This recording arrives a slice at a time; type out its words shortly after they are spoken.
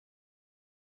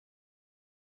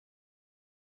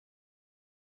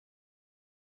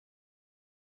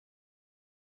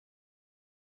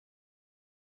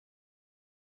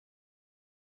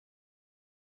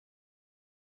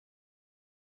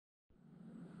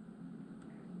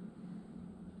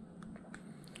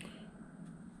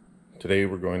Today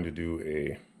we're going to do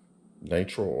a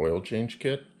Nytro oil change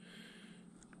kit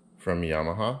from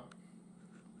Yamalube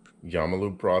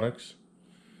Products,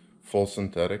 full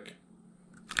synthetic.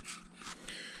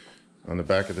 On the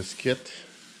back of this kit,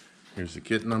 here's the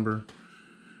kit number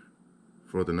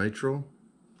for the Nytro.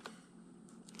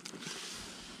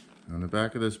 On the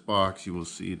back of this box you will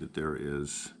see that there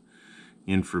is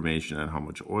information on how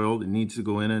much oil it needs to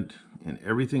go in it, and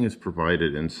everything is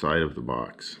provided inside of the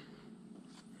box.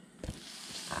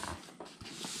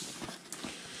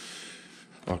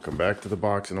 I'll come back to the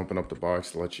box and open up the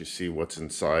box to let you see what's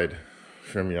inside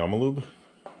from Yamalube.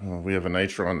 We have a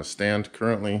Nytro on the stand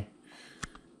currently.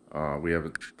 We have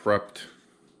it prepped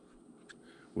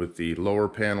with the lower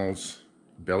panels,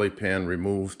 belly pan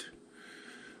removed.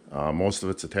 Most of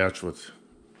it's attached with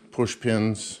push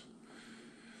pins.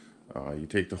 You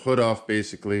take the hood off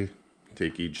basically,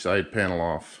 take each side panel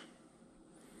off,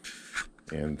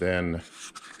 and then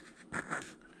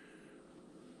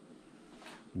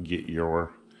get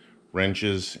your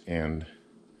wrenches and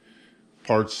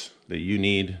parts that you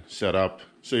need set up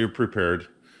so you're prepared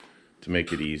to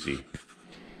make it easy.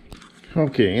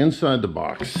 Okay, inside the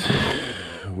box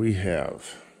we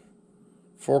have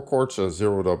 4 quarts of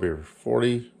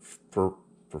 0W40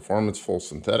 performance full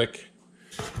synthetic,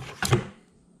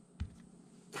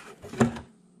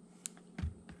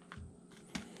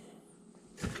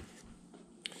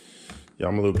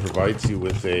 Yamalube provides you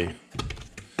with a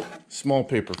small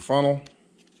paper funnel,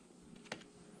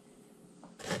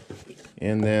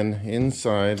 and then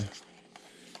inside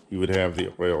you would have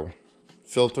the oil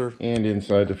filter, and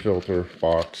inside the filter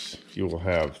box you will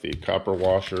have the copper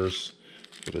washers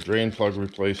for the drain plug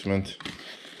replacement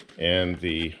and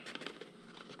the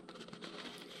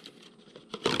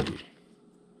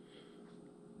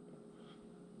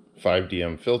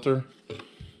 $5DM filter.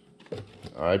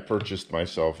 I purchased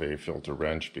myself a filter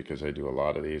wrench because I do a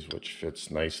lot of these, which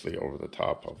fits nicely over the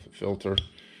top of the filter.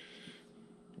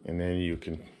 And then you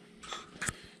can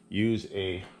use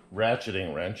a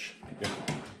ratcheting wrench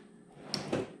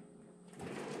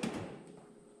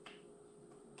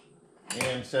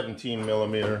and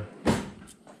 17mm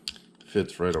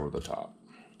fits right over the top.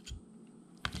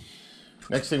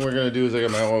 Next thing we're going to do is I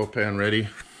got my oil pan ready.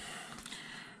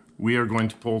 We are going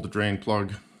to pull the drain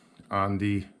plug on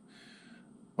the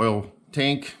oil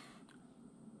tank.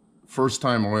 First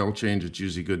time oil change, it's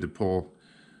usually good to pull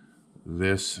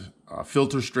this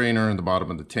filter strainer in the bottom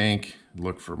of the tank.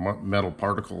 Look for metal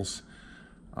particles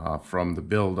from the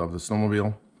build of the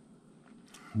snowmobile.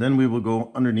 Then we will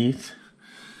go underneath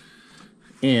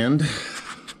and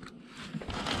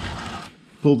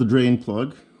pull the drain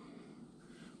plug,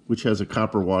 which has a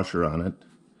copper washer on it,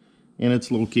 and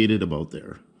it's located about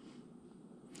there.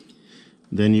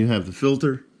 Then you have the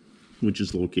filter, which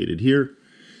is located here,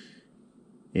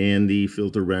 and the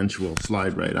filter wrench will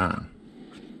slide right on.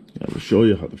 I will show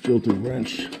you how the filter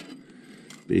wrench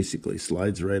basically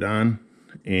slides right on,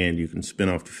 and you can spin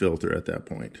off the filter at that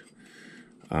point.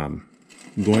 I'm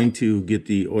going to get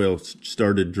the oil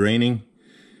started draining,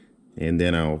 and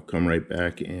then I'll come right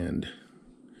back and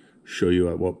show you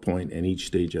at what point and each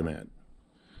stage I'm at.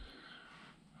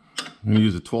 I'm going to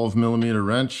use a 12mm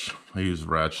wrench. I use a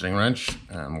ratcheting wrench,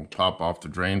 and we'll top off the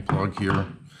drain plug here,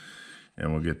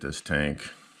 and we'll get this tank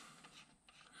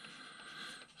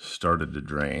started to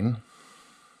drain.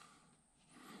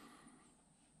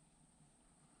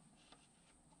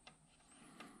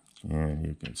 And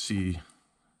you can see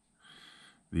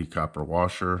the copper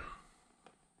washer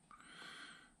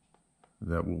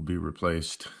that will be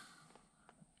replaced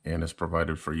and is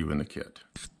provided for you in the kit.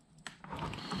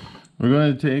 We're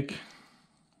going to take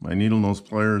my needle nose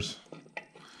pliers,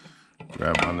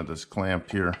 grab onto this clamp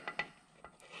here,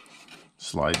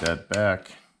 slide that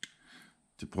back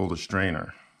to pull the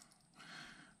strainer.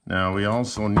 Now we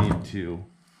also need to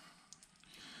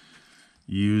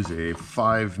use a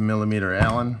 5mm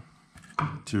Allen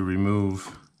to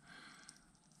remove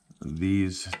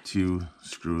these 2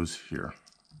 screws here.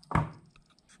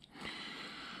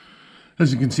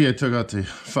 As you can see, I took out the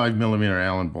 5mm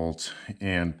Allen bolts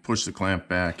and pushed the clamp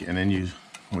back, and then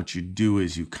what you do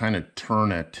is you kind of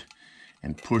turn it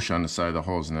and push on the side of the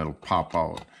hose, and it'll pop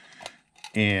out.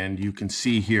 And you can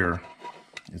see here,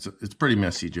 it's a pretty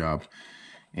messy job.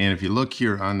 And if you look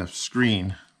here on the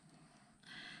screen,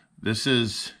 this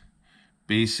is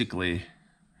basically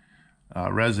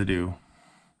residue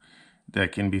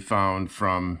that can be found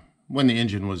from when the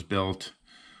engine was built.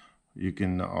 You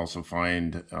can also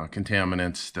find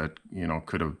contaminants that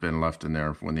could have been left in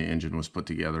there when the engine was put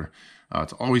together.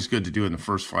 It's always good to do in the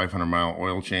first 500-mile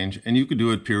oil change, and you could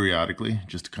do it periodically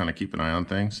just to kind of keep an eye on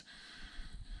things.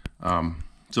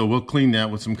 So we'll clean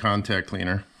that with some contact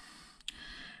cleaner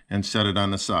and set it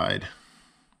on the side.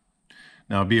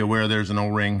 Now be aware there's an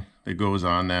O-ring that goes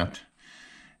on that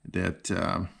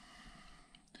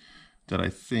I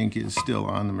think is still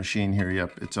on the machine here.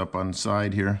 Yep, it's up on the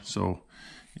side here. So,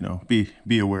 you know,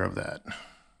 be aware of that.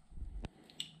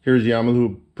 Here's the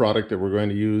Yamalube product that we're going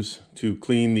to use to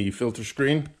clean the filter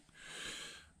screen.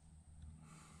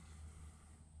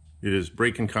 It is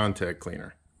brake and contact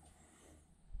cleaner.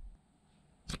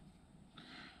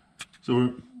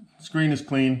 So screen is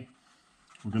clean.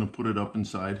 We're going to put it up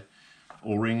inside.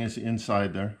 O-ring is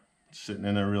inside there, it's sitting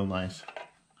in there real nice.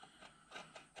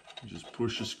 You just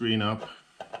push the screen up,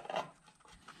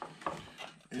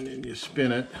 and then you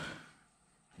spin it.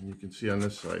 And you can see on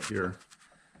this side here,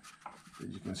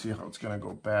 you can see how it's going to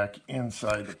go back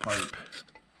inside the pipe,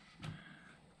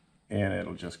 and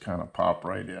it'll just kind of pop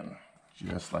right in,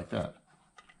 just like that.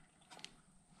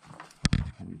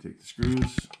 And you take the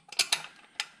screws,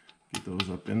 get those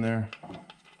up in there.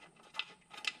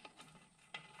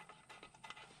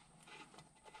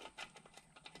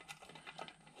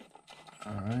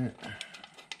 All right.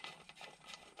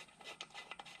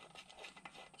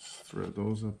 Just thread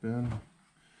those up in.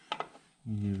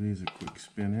 Give these a quick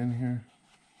spin in here.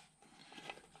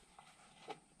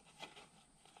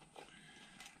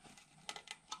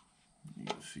 You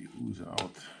can see ooze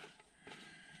out the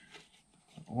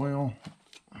oil.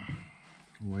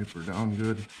 Wipe her down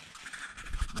good.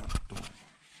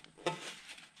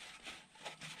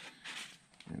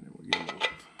 And then we'll give it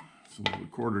some little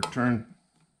quarter turn.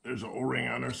 There's an O-ring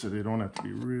on there, so they don't have to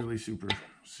be really super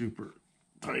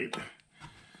tight.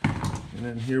 And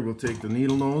then here we'll take the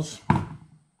needle nose.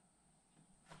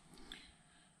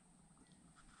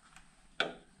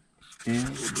 And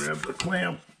we'll grab the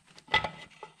clamp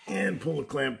and pull the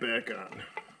clamp back on.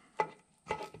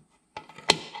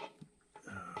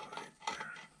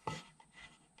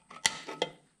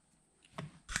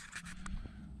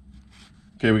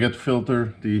 Okay, we got the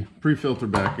filter, the pre-filter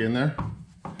back in there.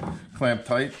 Clamp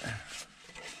tight,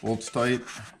 bolts tight.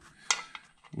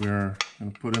 We're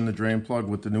going to put in the drain plug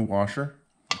with the new washer.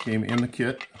 It came in the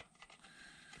kit.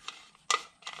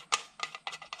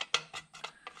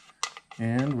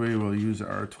 And we will use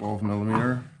our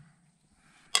 12mm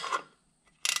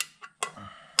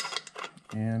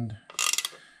and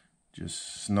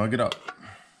just snug it up.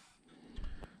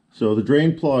 So the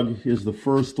drain plug is the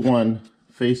first one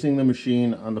facing the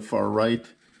machine on the far right.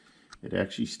 It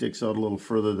actually sticks out a little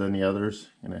further than the others,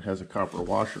 and it has a copper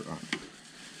washer on it.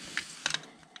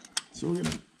 So we're going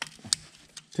to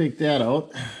take that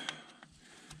out.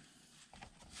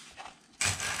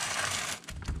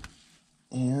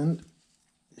 And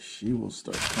she will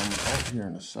start coming out here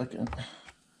in a second.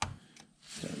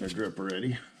 Starting to drip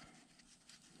already.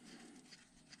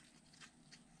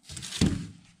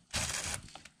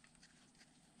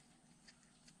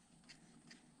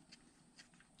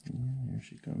 And here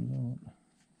she comes out.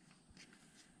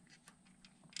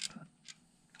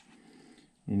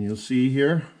 And you'll see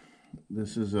here,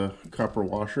 this is a copper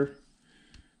washer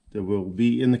that will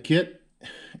be in the kit,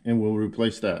 and we'll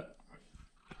replace that.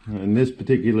 In this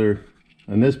particular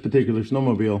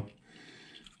snowmobile,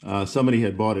 somebody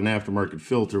had bought an aftermarket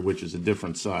filter, which is a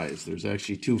different size. There's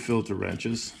actually two filter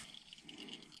wrenches.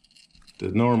 The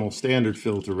normal standard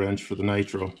filter wrench for the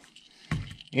Nytro,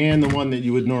 and the one that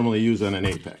you would normally use on an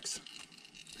Apex.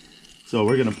 So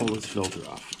we're going to pull this filter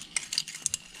off.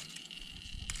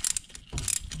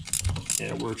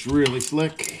 And it works really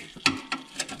slick,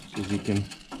 because you can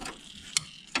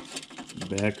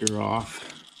back her off.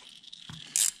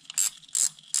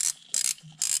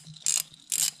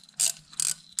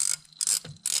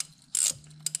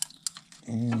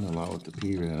 And allow it to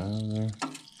pee right out of there.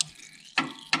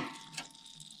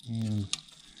 And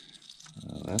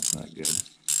that's not good.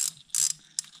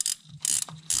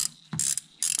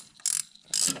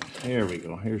 There we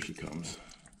go. Here she comes.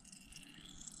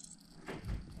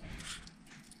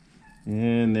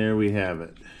 And there we have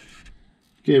it.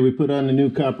 Okay, we put on the new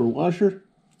copper washer.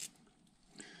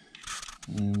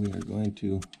 And we are going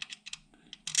to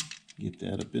get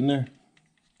that up in there.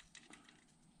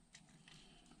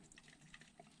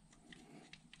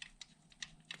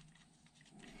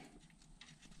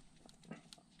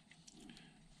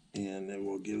 And then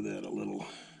we'll give that a little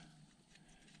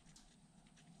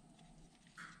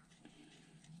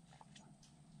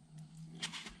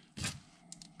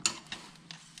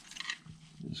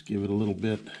just give it a little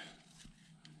bit.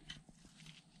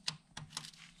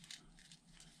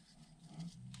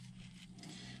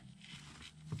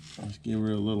 Just give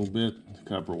her a little bit. The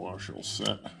copper washer will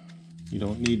set. You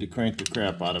don't need to crank the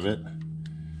crap out of it.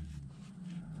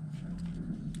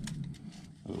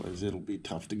 Otherwise it'll be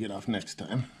tough to get off next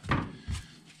time. All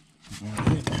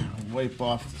right, wipe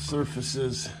off the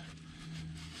surfaces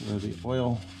where the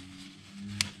oil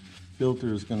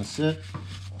filter is going to sit.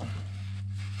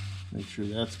 Make sure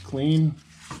that's clean.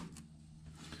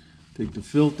 Take the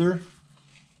filter,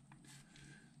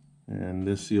 and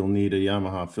this you'll need a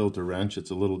Yamaha filter wrench.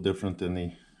 It's a little different than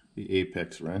the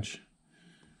Apex wrench.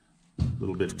 A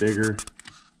little bit bigger,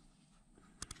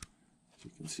 as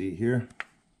you can see here.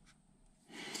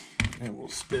 And we'll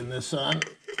spin this on.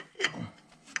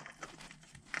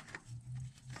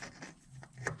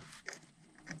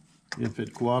 If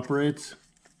it cooperates,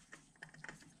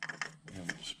 and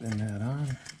we'll spin that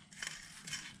on.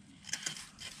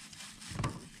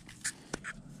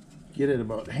 Get it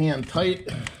about hand tight.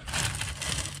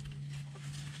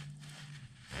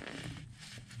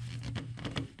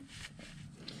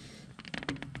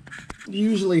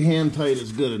 Usually hand tight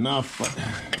is good enough, but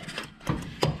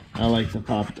I like to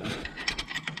pop the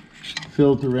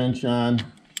filter wrench on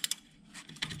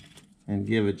and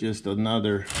give it just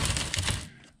another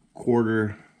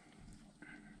quarter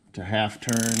to half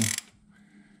turn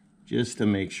just to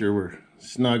make sure we're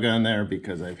snug on there,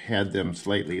 because I've had them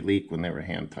slightly leak when they were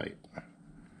hand tight.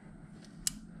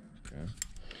 Okay.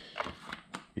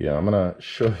 Yeah, I'm gonna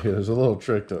show you, there's a little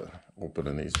trick to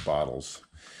opening these bottles.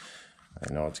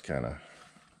 I know it's kind of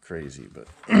crazy, but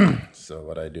so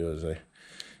what I do is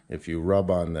if you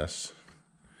rub on this,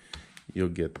 you'll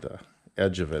get the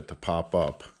edge of it to pop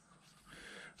up.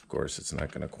 Of course, it's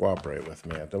not going to cooperate with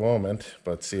me at the moment,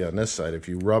 but see on this side, if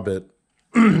you rub it,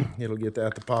 it'll get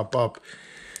that to pop up.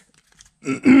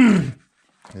 And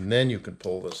then you can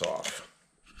pull this off.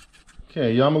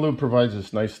 Okay, Yamalube provides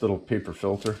this nice little paper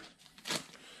filter.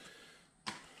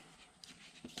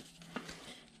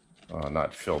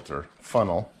 Not filter,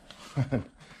 funnel. It's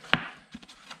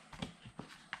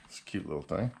a cute little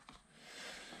thing.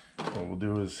 What we'll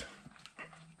do is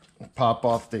pop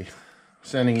off the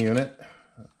sending unit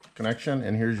connection,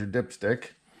 and here's your dipstick.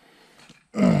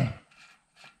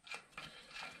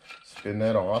 Spin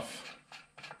that off.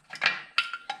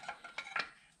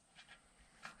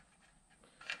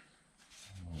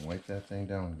 Wipe that thing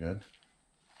down good.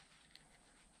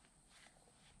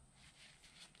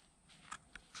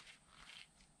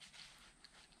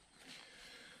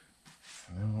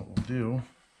 And then what we'll do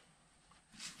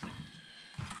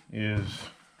is,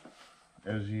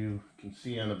 as you can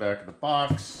see on the back of the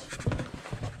box,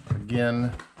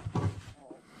 again,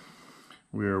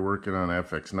 we are working on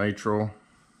FX Nytro,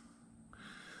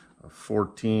 a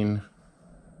 14,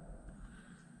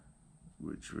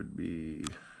 which would be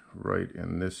right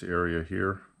in this area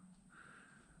here.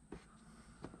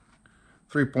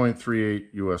 3.38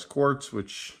 US quarts,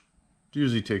 which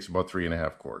usually takes about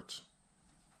 3.5 quarts.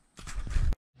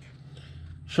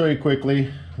 Show you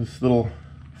quickly this little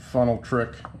funnel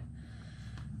trick,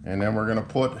 and then we're going to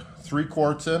put 3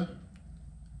 quarts in,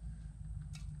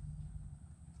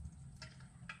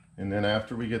 and then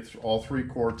after we get all 3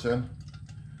 quarts in,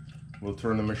 we'll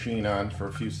turn the machine on for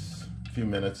a few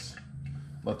minutes,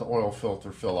 let the oil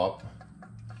filter fill up,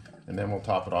 and then we'll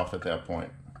top it off at that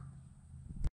point.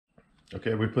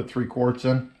 Okay, we put 3 quarts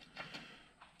in.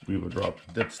 We will drop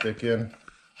the dipstick in.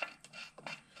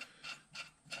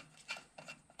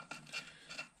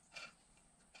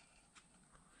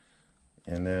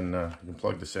 And then you can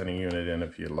plug the sending unit in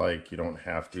if you like. You don't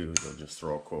have to, you'll just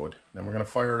throw a code. Then we're gonna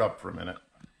fire it up for a minute.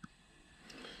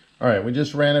 All right, we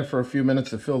just ran it for a few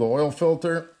minutes to fill the oil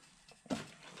filter.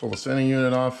 Pull the sending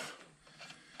unit off.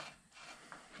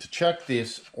 To check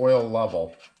this oil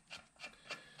level,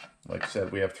 like I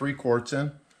said, we have 3 quarts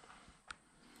in.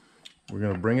 We're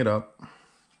gonna bring it up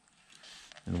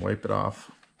and wipe it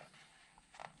off.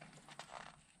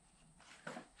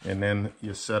 And then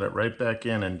you set it right back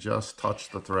in and just touch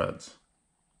the threads.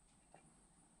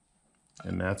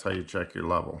 And that's how you check your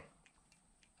level.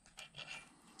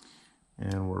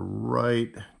 And we're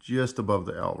right just above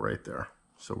the L right there.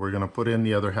 So we're gonna put in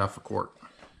the other 1/2 quart.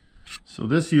 So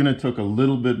this unit took a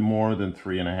little bit more than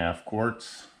 3.5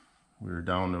 quarts. We were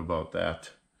down to about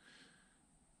that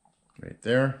right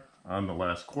there on the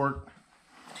last quart.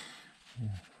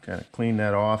 Kind of clean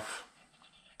that off.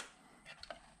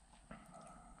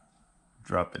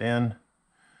 Drop it in,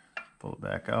 pull it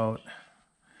back out,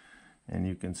 and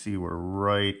you can see we're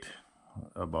right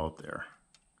about there.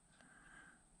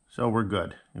 So we're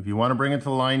good. If you want to bring it to the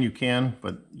line, you can,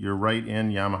 but you're right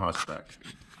in Yamaha spec.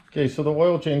 Okay, so the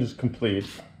oil change is complete.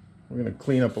 We're going to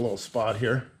clean up a little spot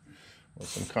here with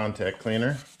some contact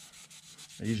cleaner.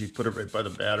 I usually put it right by the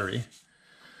battery.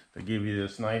 They give you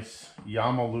this nice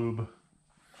Yamalube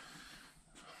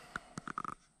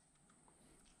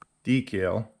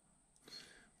decal.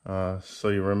 so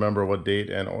you remember what date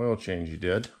and oil change you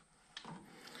did.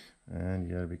 And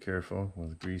you got to be careful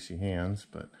with greasy hands,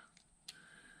 but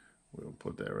we'll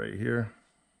put that right here.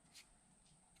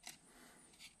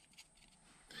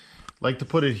 Like to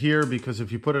put it here because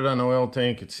if you put it on the oil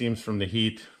tank, it seems from the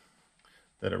heat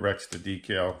that it wrecks the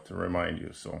decal to remind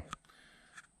you. So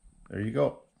there you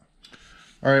go.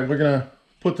 All right, we're gonna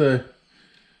put the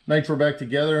nitro back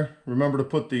together. Remember to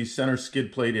put the center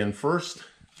skid plate in first.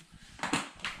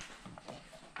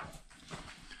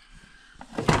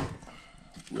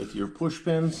 With your push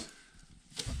pins.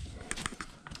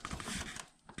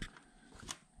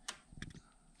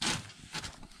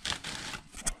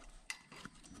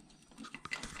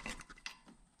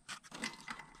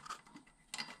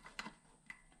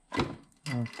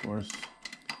 Of course,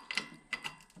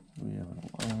 we have an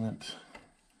alignment.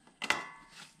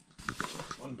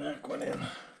 One back, one in.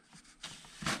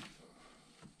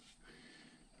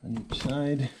 On each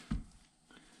side.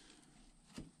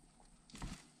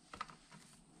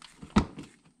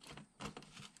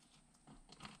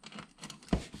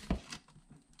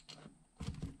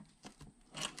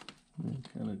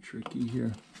 Kind of tricky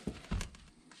here.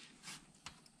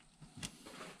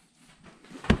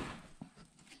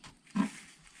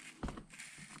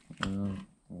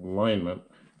 Alignment.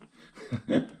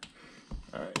 All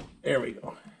right, there we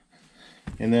go.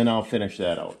 And then I'll finish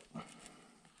that out.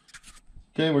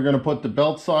 Okay, we're going to put the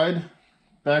belt side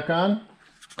back on.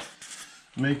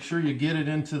 Make sure you get it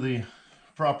into the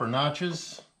proper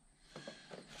notches.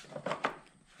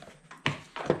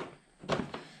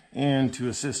 And to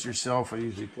assist yourself, I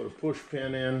usually put a push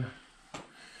pin in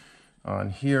on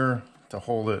here to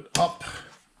hold it up.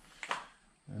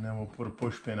 And then we'll put a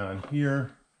push pin on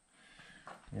here.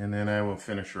 And then I will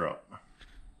finish her up.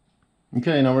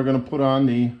 Okay, now we're going to put on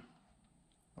the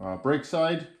brake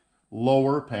side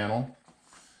lower panel.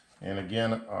 And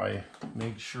again, I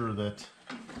make sure that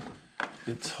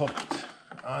it's hooked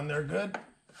on there good.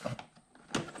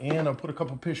 And I'll put a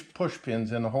couple push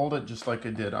pins in to hold it just like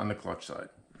I did on the clutch side.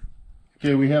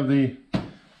 Okay, we have the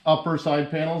upper side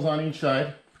panels on each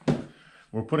side.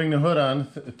 We're putting the hood on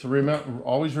to remember,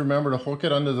 always remember to hook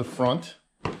it under the front,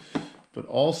 but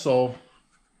also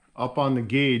up on the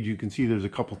gauge, you can see there's a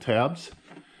couple tabs.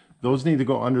 Those need to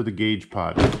go under the gauge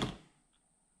pod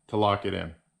to lock it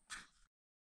in.